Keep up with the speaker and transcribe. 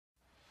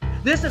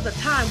This is a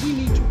time we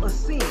need to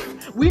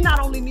ascend. We not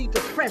only need to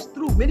press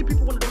through. Many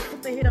people want to just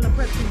put their head on and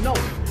press through. No.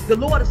 The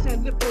Lord is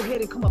saying, lift your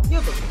head and come up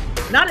hither.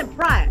 Not in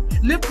pride.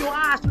 Lift your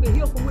eyes to the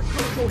hill from which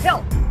comes your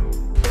help.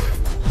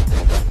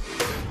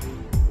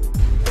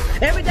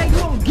 Every day you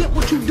don't get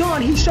what you've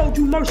done, he showed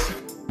you mercy.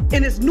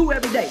 And it's new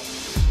every day.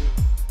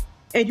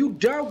 And you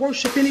dare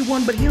worship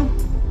anyone but him?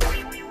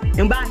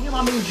 And by him,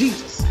 I mean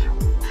Jesus.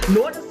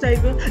 Lord and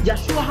Savior,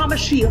 Yeshua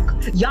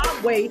HaMashiach,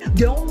 Yahweh,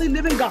 the only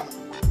living God.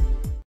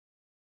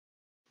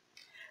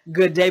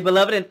 Good day,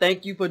 beloved, and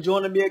thank you for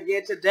joining me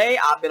again today.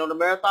 I've been on a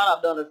marathon.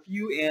 I've done a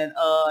few, and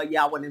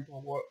yeah, I went in for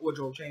a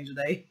wardrobe change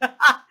today.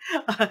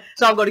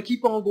 So I'm going to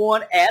keep on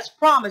going as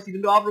promised,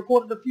 even though I've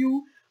recorded a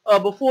few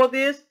before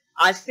this.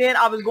 I said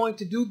I was going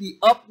to do the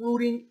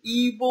uprooting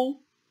evil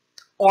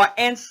or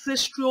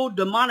ancestral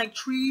demonic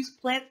trees,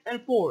 plants,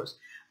 and forests.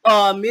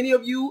 Many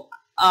of you,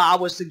 I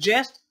would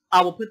suggest,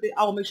 I will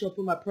make sure I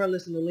put my prayer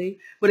list in the link.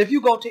 But if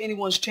you go to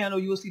anyone's channel,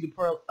 you will see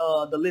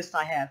the list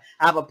I have.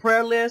 I have a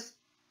prayer list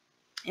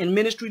and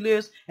ministry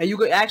list, and you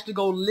could actually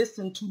go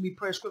listen to me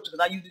pray scripture,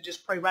 because I usually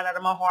just pray right out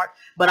of my heart.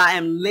 But I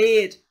am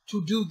led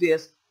to do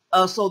this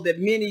so that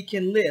many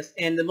can list.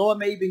 And the Lord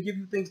may even give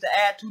you things to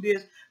add to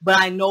this. But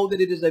I know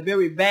that it is a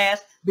very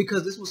vast,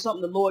 because this was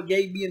something the Lord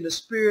gave me in the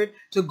spirit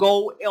to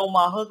go on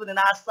my husband and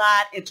I's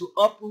side and to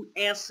uproot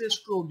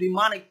ancestral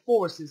demonic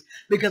forces.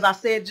 Because I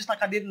said, just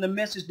like I did in the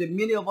message, that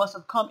many of us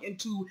have come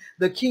into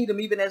the kingdom,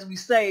 even as we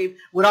save,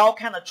 with all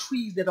kind of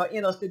trees that are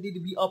in us that need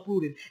to be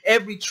uprooted.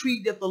 Every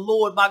tree that the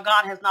Lord, my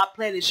God, has not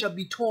planted shall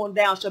be torn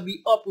down, shall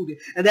be uprooted.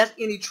 And that's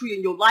any tree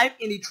in your life,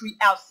 any tree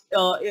out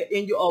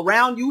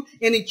around you,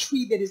 any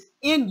tree that is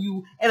in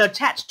you and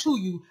attached to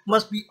you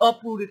must be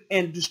uprooted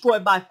and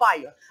destroyed by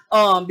fire.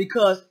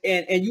 Because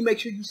and you make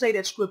sure you say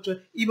that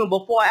scripture even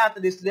before or after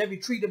this, that every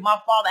tree that my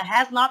Father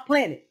has not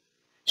planted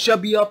shall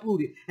be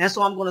uprooted. And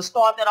so I'm going to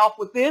start that off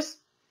with this,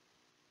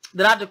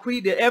 that I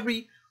decree that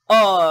every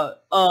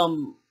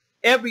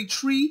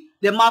tree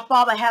that my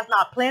Father has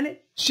not planted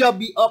shall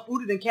be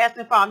uprooted and cast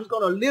in fire. I'm just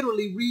going to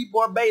literally read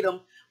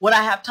verbatim what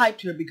I have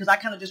typed here, because I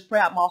kind of just pray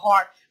out my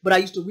heart. But I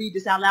used to read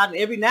this out loud, and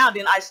every now and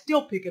then I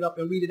still pick it up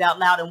and read it out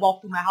loud and walk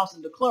through my house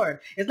and declare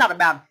it. It's not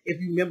about if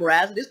you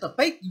memorize it. It's the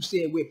faith you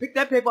said with. Pick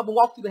that paper up and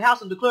walk through the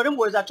house and declare them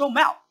words out your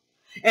mouth.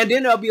 And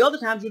then there'll be other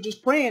times you're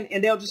just praying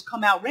and they'll just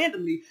come out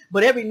randomly.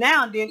 But every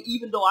now and then,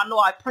 even though I know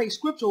I pray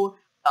scripture,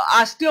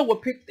 I still will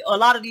pick a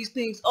lot of these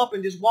things up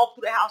and just walk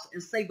through the house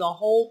and say the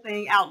whole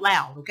thing out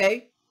loud,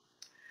 okay?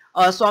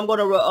 So I'm going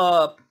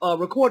to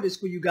record this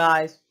for you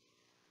guys,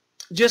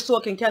 just so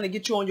it can kind of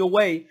get you on your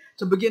way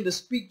to begin to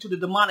speak to the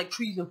demonic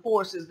trees and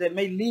forces that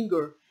may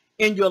linger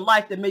in your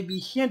life, that may be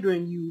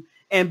hindering you.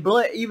 And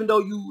even though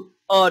you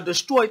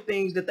destroy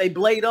things, that they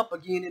blade up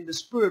again in the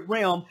spirit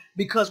realm,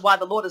 because while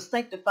the Lord is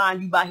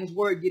sanctifying you by his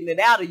word, getting it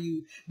out of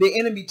you, the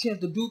enemy tends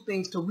to do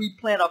things to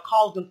replant or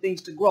cause them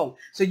things to grow.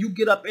 So you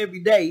get up every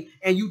day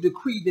and you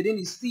decree that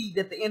any seed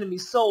that the enemy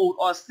sowed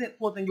or sent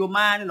forth in your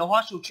mind, in the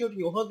hearts of your children,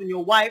 your husband,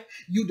 your wife,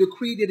 you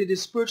decree that it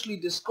is spiritually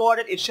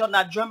discarded. It shall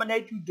not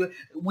germinate.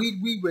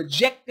 We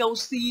reject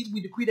those seeds.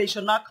 We decree they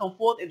shall not come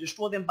forth, and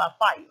destroy them by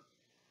fire.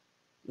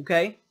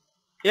 Okay?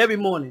 Every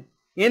morning,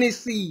 any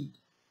seed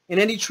in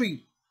any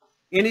tree,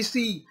 any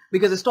seed,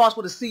 because it starts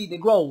with a seed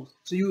that grows.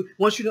 So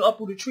once you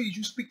uproot the trees,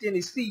 you speak to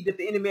any seed that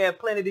the enemy have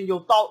planted in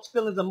your thoughts,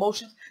 feelings,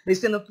 emotions. They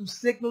send them through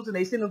signals, and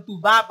they send them through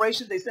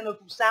vibrations. They send them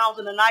through sounds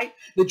in the night,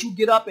 that you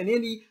get up, and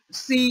any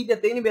seed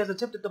that the enemy has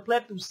attempted to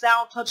plant through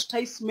sound, touch,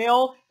 taste,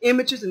 smell,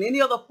 images, and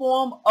any other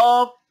form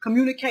of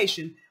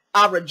communication,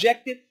 I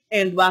reject it,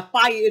 and by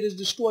fire it is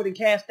destroyed and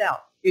cast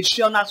out. It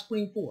shall not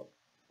spring forth.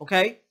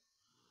 Okay?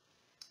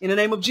 In the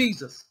name of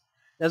Jesus.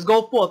 Let's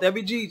go forth,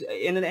 every Jesus.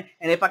 And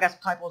if I got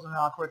some typos in here,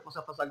 I'll correct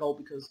myself as I go,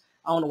 because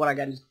I don't know what I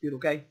got in this computer,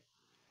 okay?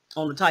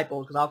 On the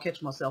typos, because I'll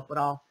catch myself, but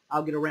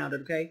I'll get around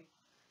it, okay?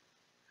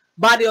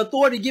 By the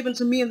authority given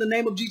to me in the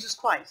name of Jesus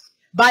Christ,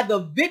 by the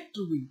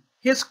victory,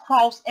 his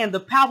cross, and the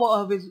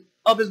power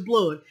of his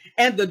blood,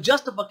 and the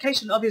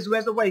justification of his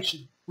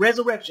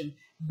resurrection,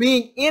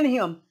 being in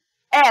him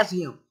as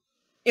him,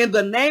 in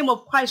the name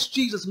of Christ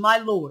Jesus, my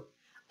Lord,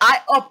 I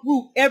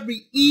uproot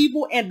every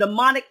evil and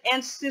demonic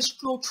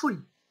ancestral tree,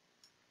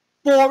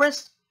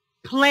 forest,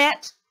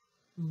 plant,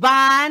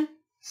 vine,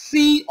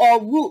 seed,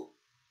 or root.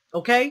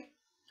 Okay?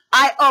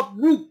 I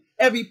uproot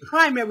every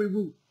primary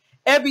root,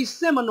 every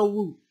seminal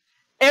root,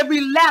 every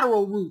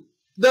lateral root,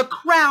 the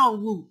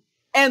crown root,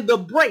 and the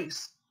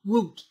brace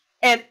root,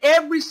 and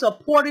every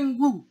supporting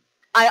root.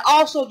 I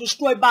also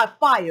destroy by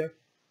fire.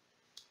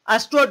 I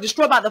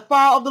destroy by the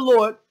fire of the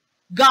Lord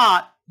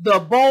God the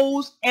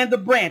boughs and the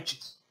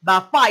branches. By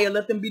fire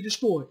let them be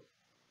destroyed.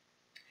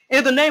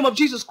 In the name of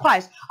Jesus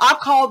Christ, I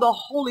call the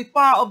holy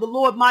fire of the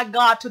Lord my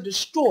God to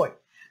destroy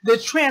the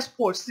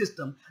transport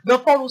system, the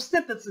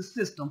photosynthesis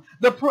system,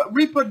 the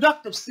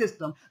reproductive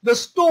system, the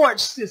storage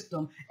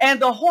system, and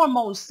the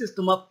hormone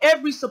system of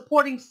every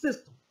supporting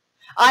system.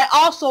 I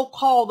also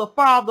call the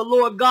fire of the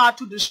Lord God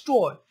to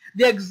destroy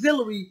the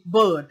axillary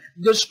bud,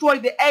 destroy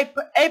the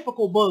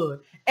apical bud,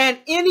 and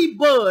any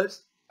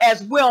buds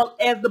as well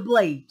as the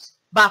blades.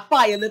 By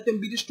fire, let them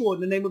be destroyed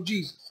in the name of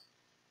Jesus.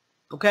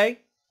 Okay?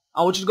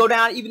 I want you to go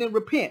down even and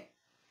repent.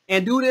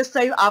 And do this,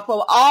 say,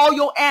 for all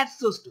your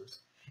ancestors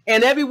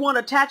and everyone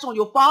attached on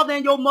your father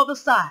and your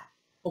mother's side.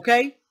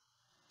 Okay?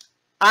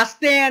 I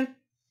stand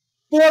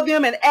for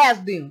them and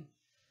as them.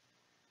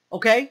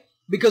 Okay?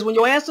 Because when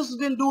your ancestors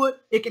didn't do it,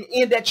 it can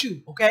end at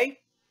you. Okay?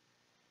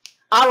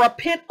 I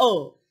repent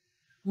of,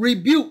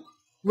 rebuke,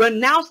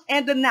 renounce,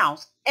 and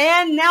denounce.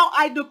 And now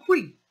I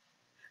decree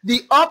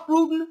the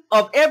uprooting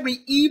of every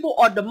evil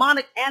or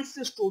demonic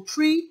ancestral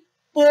tree,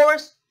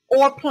 forest,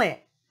 or plant.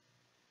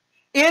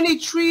 Any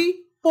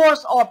tree,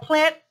 forest, or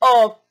plant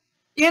of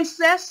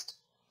incest,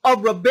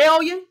 of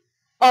rebellion,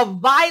 of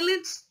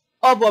violence,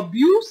 of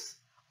abuse,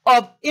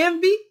 of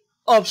envy,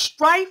 of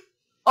strife,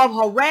 of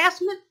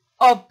harassment,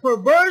 of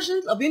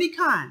perversions of any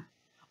kind,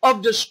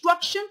 of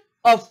destruction,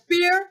 of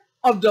fear,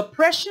 of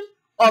depression,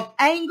 of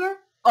anger,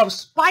 of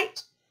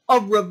spite,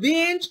 of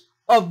revenge,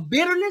 of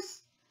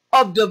bitterness,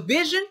 of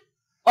division,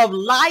 of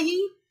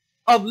lying,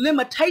 of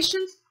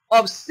limitations,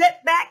 of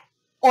setback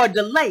or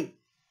delay,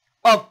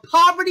 of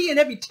poverty and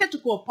every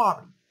tentacle of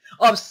poverty,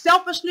 of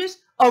selfishness,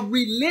 of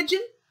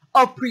religion,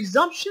 of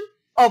presumption,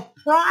 of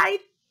pride,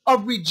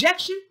 of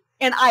rejection,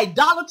 and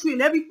idolatry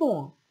in every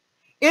form.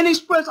 Any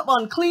spirits of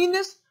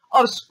uncleanness,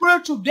 of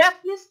spiritual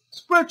deafness,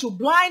 spiritual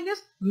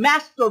blindness,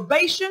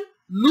 masturbation,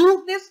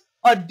 lewdness,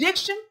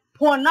 addiction,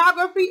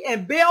 pornography,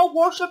 and Baal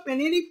worship in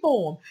any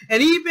form,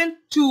 and even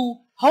to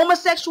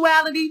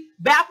homosexuality,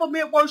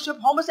 Baphomet worship,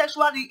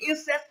 homosexuality,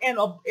 incest,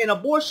 and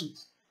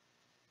abortions.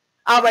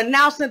 I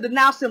renounce and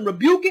denounce and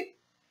rebuke it,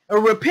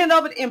 and repent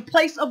of it in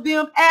place of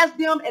them, as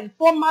them, and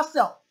for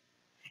myself.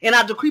 And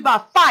I decree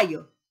by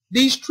fire,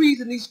 these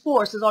trees and these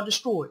forests are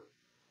destroyed.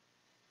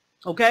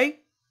 Okay?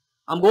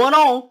 I'm going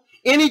on.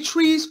 Any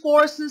trees,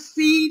 forests,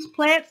 seeds,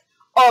 plants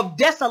of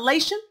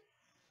desolation,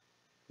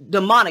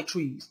 demonic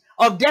trees,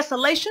 of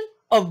desolation,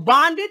 of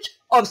bondage,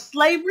 of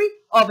slavery,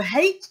 of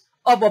hate,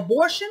 of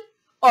abortion,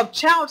 of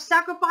child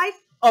sacrifice,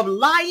 of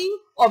lying,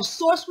 of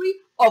sorcery,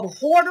 of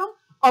whoredom,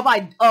 of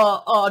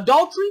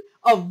adultery,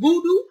 of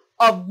voodoo,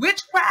 of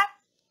witchcraft,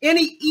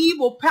 any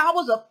evil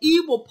powers of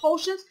evil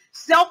potions,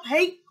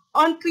 self-hate,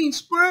 unclean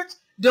spirits,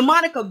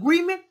 demonic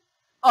agreement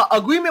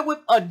with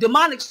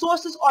demonic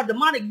sources or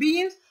demonic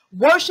beings,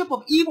 worship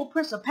of evil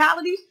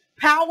principalities,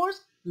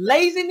 powers,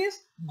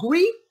 laziness,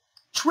 grief,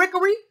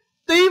 trickery,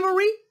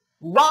 thievery,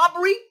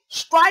 robbery,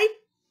 strife,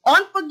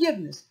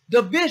 unforgiveness,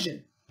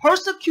 division,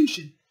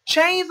 persecution,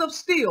 chains of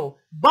steel,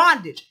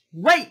 bondage,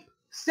 rape,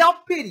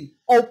 self-pity,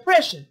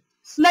 oppression,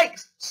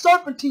 snakes,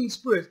 serpentine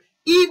spirits,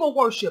 evil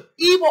worship,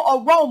 evil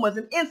aromas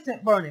and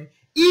incense burning,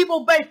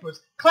 evil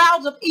vapors,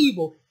 clouds of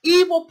evil,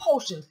 evil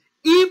potions,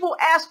 evil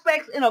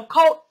aspects in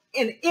occult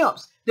and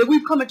imps that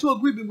we've come into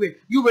agreement with.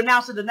 You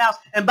renounce and denounce,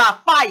 and by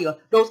fire,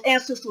 those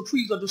ancestral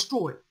trees are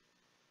destroyed.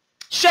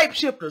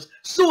 Shapeshifters,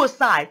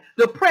 suicide,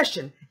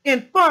 depression,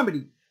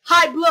 infirmity,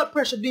 high blood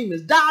pressure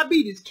demons,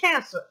 diabetes,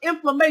 cancer,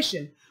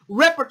 inflammation,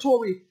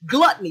 repertory,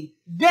 gluttony,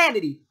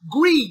 vanity,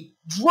 greed,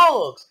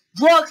 drugs,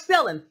 drug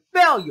selling,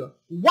 failure,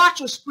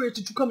 watcher spirits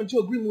that you come into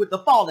agreement with the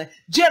fallen,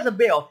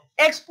 Jezebel,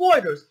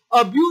 exploiters,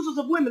 abusers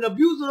of women,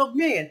 abusers of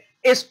men,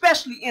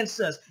 especially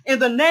incest. In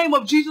the name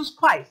of Jesus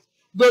Christ,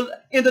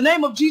 in the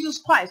name of Jesus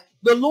Christ,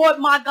 the Lord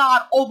my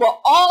God, over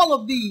all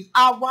of these,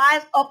 I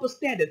rise up a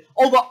standard.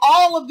 Over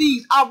all of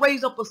these, I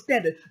raise up a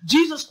standard.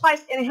 Jesus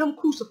Christ and him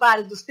crucified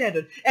is the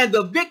standard, and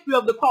the victory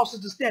of the cross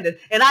is the standard.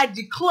 And I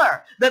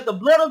declare that the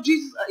blood of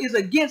Jesus is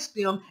against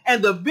them,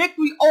 and the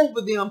victory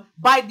over them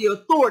by the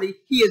authority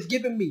he has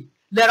given me.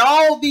 Let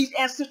all these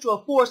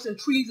ancestral forests and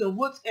trees and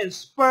woods and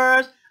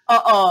spurs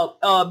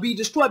be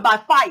destroyed by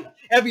fire.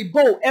 Every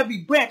bow, every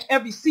branch,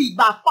 every seed,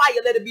 by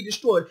fire let it be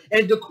destroyed.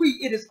 And decree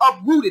it is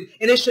uprooted,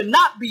 and it should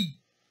not be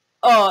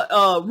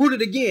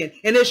rooted again,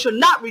 and it should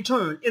not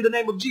return in the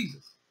name of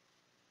Jesus.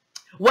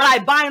 What I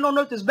bind on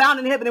earth is bound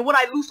in heaven, and what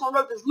I loose on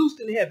earth is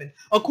loosed in heaven,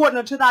 according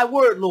unto thy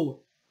word, Lord.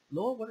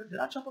 Lord, did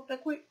I jump up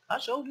that quick? I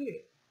sure did.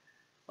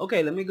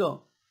 Okay, let me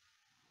go.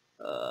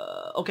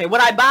 Okay,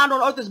 what I bind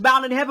on earth is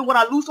bound in heaven, what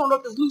I loose on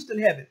earth is loosed in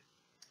heaven.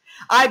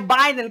 I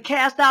bind and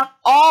cast out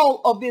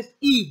all of this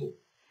evil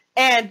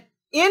and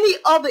any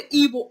other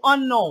evil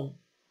unknown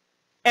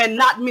and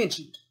not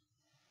mentioned,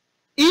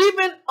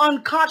 even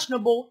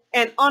unconscionable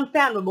and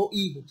unfathomable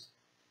evils.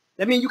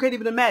 That means you can't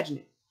even imagine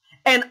it.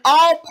 And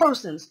all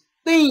persons,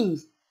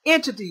 things,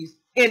 entities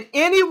in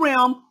any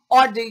realm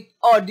or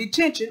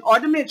detention or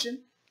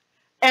dimension,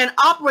 and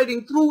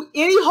operating through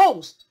any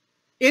host,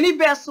 any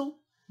vessel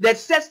that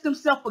sets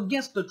themselves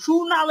against the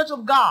true knowledge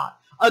of God,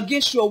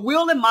 against your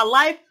will in my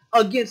life,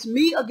 against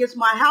me, against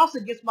my house,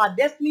 against my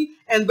destiny,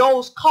 and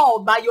those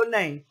called by your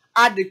name,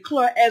 I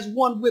declare as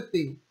one with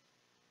thee.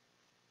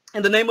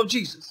 In the name of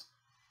Jesus.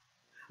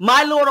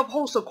 My Lord of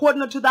hosts,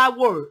 according unto thy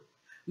word,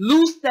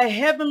 loose the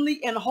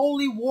heavenly and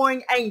holy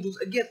warring angels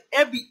against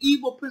every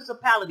evil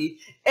principality,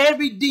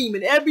 every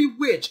demon, every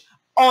witch,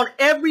 on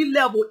every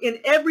level, in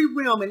every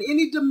realm, in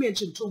any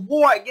dimension, to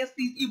war against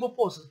these evil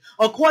forces.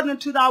 According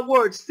to thy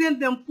word,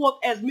 send them forth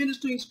as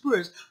ministering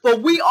spirits, for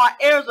we are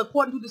heirs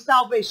according to the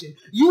salvation.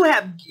 You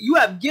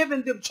have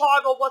given them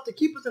charge over us to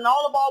keep us in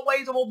all of our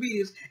ways of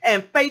obedience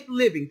and faith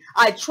living.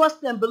 I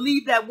trust and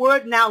believe that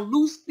word. Now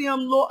loose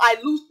them, Lord. I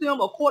loose them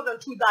according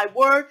to thy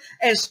word,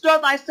 and stir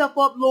thyself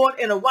up, Lord,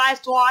 and arise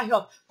to our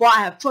help, for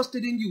I have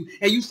trusted in you.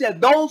 And you said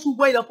those who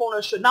wait upon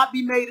us should not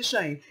be made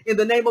ashamed, in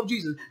the name of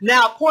Jesus.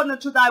 Now, according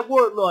to thy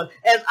word, Lord,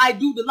 as I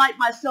do delight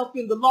myself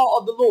in the law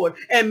of the Lord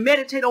and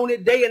meditate on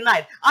it day and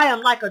night, I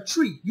am like a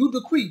tree. You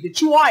decree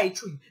that you are a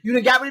tree. You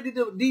done got rid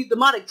of these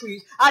demonic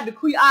trees. I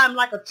decree I am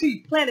like a tree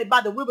planted by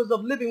the rivers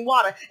of living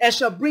water, and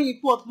shall bring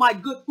forth my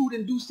good fruit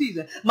in due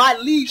season. My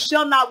leaves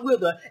shall not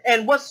wither,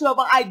 and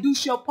whatsoever I do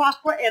shall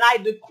prosper. And I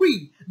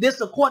decree this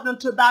according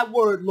to thy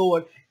word,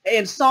 Lord,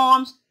 in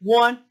Psalms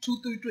 1, 2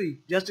 through 3.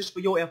 Just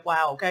for your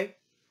FYI, okay?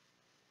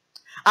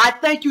 I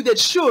thank you that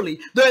surely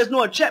there is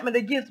no enchantment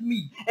against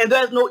me, and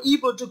there is no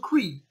evil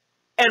decree,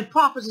 and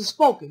prophecy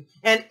spoken,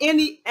 and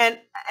even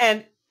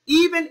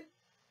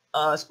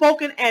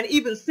spoken and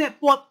even sent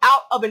forth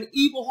out of an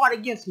evil heart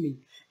against me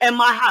and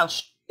my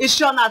house. It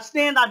shall not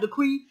stand, I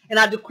decree, and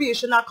I decree it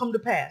shall not come to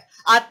pass.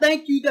 I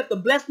thank you that the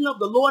blessing of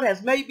the Lord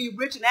has made me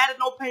rich and added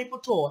no painful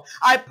toil.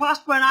 I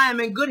prosper and I am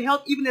in good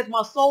health, even as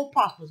my soul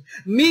prospers.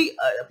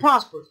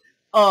 Prospers.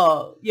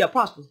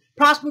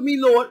 Prosper me,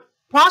 Lord,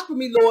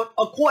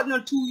 according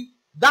unto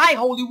thy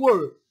holy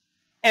word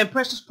and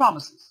precious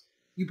promises.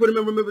 You put them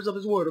in remembrance of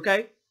his word,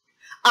 okay?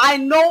 I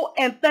know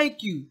and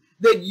thank you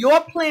that your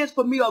plans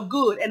for me are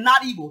good and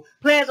not evil,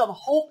 plans of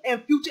hope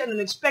and future and an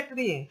expected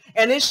end.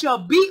 And it shall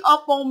be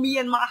up on me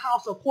and my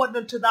house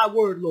according to thy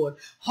word, Lord.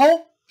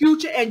 Hope,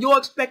 future, and your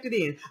expected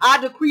end. I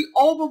decree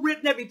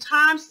overwritten every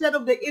time set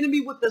of the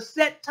enemy with the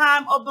set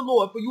time of the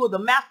Lord, for you are the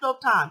master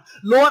of time.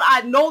 Lord,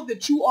 I know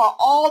that you are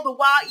all the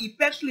while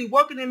effectually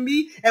working in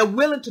me and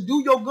willing to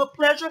do your good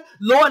pleasure.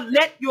 Lord,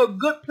 let your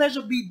good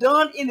pleasure be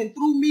done in and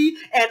through me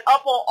and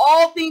upon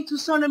all things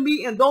concerning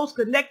me and those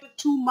connected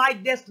to my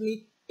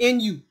destiny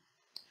in you.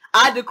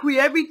 I decree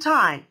every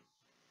time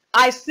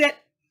set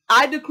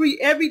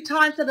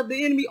of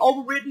the enemy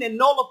overridden and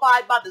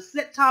nullified by the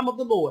set time of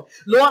the Lord.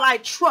 Lord, I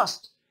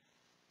trust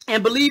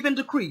and believe and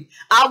decree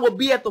I will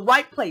be at the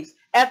right place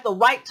at the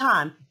right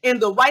time, in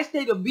the right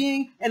state of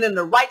being and in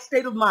the right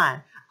state of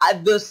mind.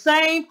 The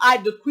same I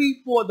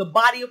decree for the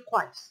body of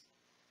Christ.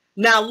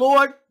 Now,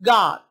 Lord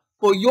God,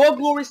 for your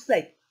glory's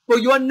sake, for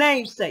your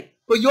name's sake,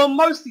 for your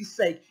mercy's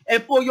sake,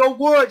 and for your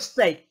word's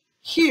sake,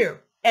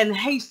 hear and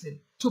hasten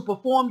to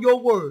perform your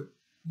word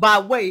by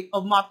way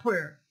of my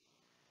prayer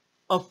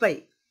of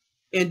faith.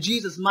 In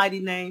Jesus' mighty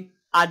name,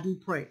 I do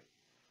pray.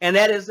 And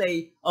that is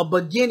a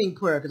beginning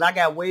prayer, because I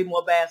got way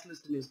more vast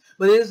list than this.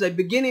 But it is a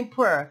beginning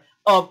prayer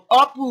of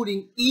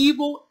uprooting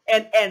evil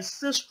and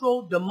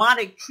ancestral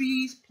demonic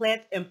trees,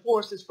 plants, and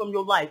forests from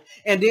your life.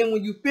 And then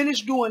when you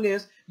finish doing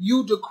this,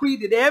 you decree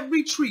that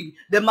every tree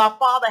that my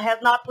Father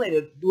has not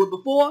planted, do it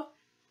before,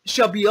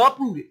 shall be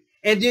uprooted.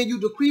 And then you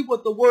decree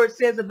what the word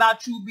says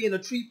about you being a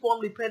tree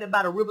formerly planted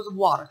by the rivers of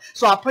water.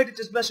 So I pray that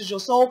this blesses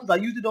your soul, because I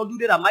usually don't do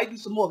that. I might do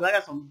some more, because I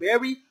got some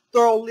very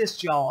thorough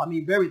lists, y'all. I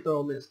mean, very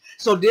thorough lists.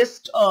 So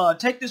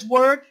take this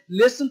word,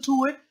 listen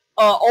to it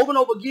over and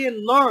over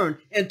again, learn,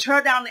 and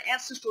tear down the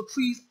ancestral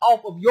trees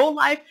off of your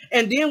life.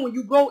 And then when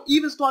you go,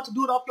 even start to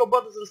do it off your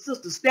brothers and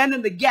sisters. Stand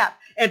in the gap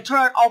and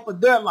tear it off of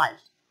their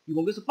lives. You're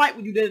going to get a fight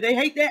with you. They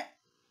hate that.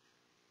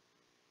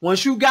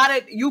 Once you got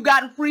it, you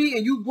gotten free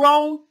and you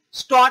grown,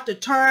 start to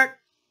turn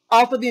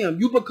off of them.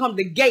 You become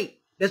the gate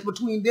that's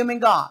between them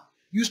and God.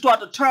 You start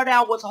to tear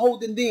down what's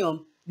holding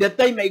them, that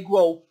they may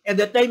grow and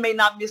that they may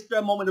not miss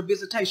their moment of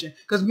visitation.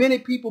 Because many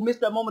people miss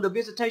their moment of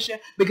visitation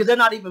because they're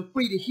not even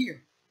free to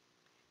hear.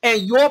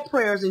 And your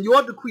prayers and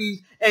your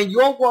decrees and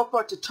your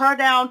warfare to tear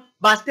down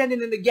by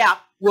standing in the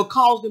gap will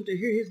cause them to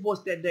hear his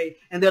voice that day,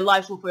 and their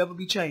lives will forever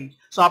be changed.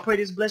 So I pray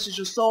this blesses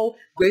your soul.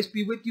 Grace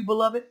be with you,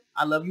 beloved.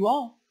 I love you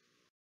all.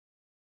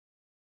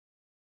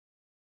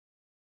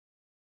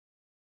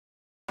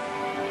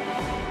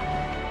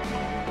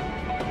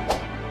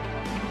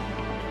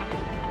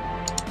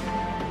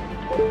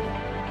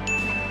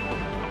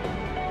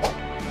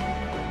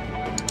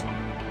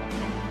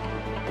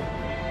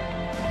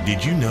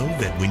 Did you know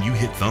that when you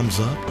hit thumbs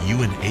up,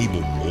 you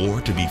enable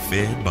more to be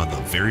fed by the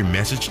very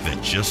message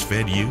that just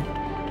fed you?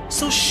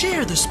 So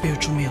share the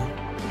spiritual meal.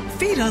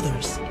 Feed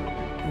others.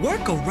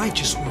 Work a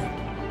righteous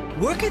work.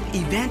 Worketh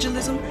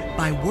evangelism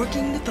by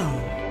working the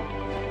thumb.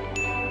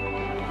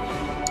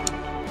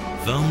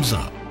 Thumbs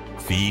up.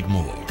 Feed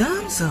more.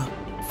 Thumbs up.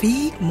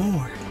 Feed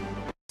more.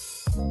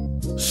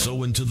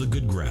 Sow into the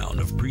good ground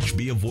of preach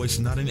be a voice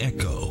not an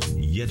echo,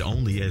 yet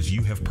only as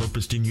you have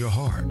purposed in your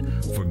heart.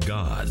 For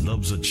God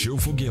loves a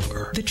cheerful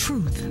giver. The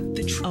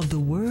truth of the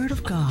word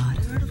of God.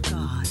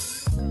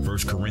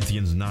 1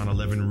 Corinthians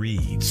 9:11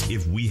 reads,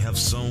 "If we have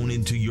sown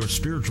into your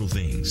spiritual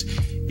things,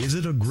 is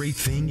it a great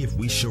thing if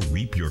we shall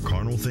reap your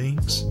carnal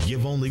things?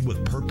 Give only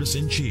with purpose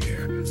and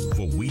cheer,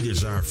 for we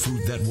desire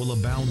fruit that will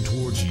abound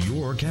towards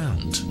your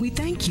account." We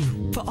thank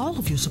you for all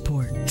of your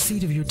support,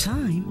 seed of your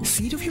time,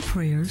 seed of your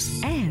prayers,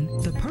 and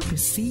the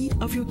purpose seed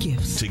of your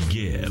gifts. To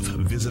give,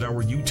 visit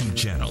our YouTube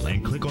channel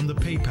and click on the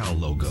PayPal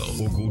logo,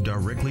 or go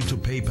directly to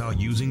PayPal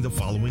using the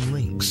following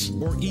links,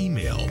 or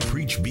email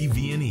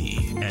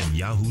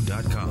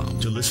preachbvne@yahoo.com.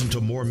 To listen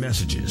to more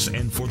messages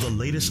and for the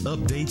latest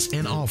updates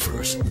and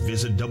offers,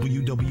 visit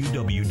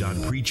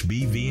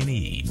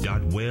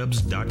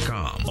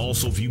www.preachbvne.webs.com.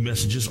 Also view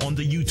messages on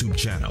the YouTube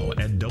channel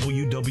at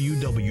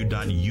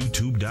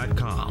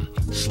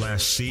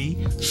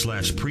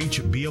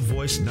www.youtube.com/c/preach be a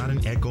voice not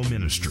an echo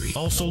ministry.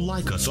 Also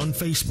like us on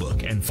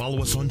Facebook and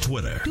follow us on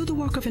Twitter. Do the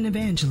work of an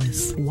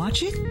evangelist.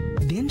 Watch it,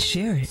 then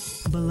share it.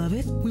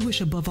 Beloved, we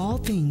wish above all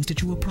things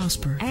that you will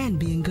prosper and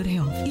be in good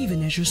health,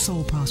 even as your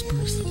soul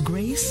prospers.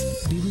 Grace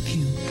be with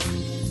you.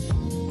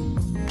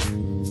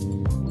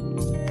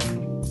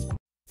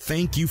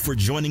 Thank you for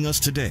joining us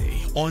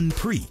today on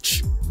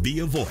Preach, Be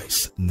a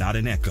Voice, Not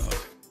an Echo.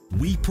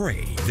 We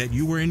pray that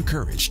you were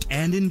encouraged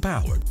and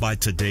empowered by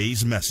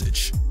today's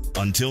message.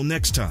 Until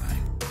next time,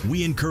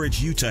 we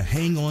encourage you to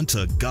hang on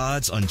to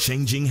God's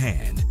unchanging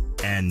hand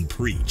and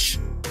preach.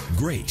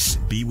 Grace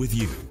be with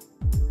you.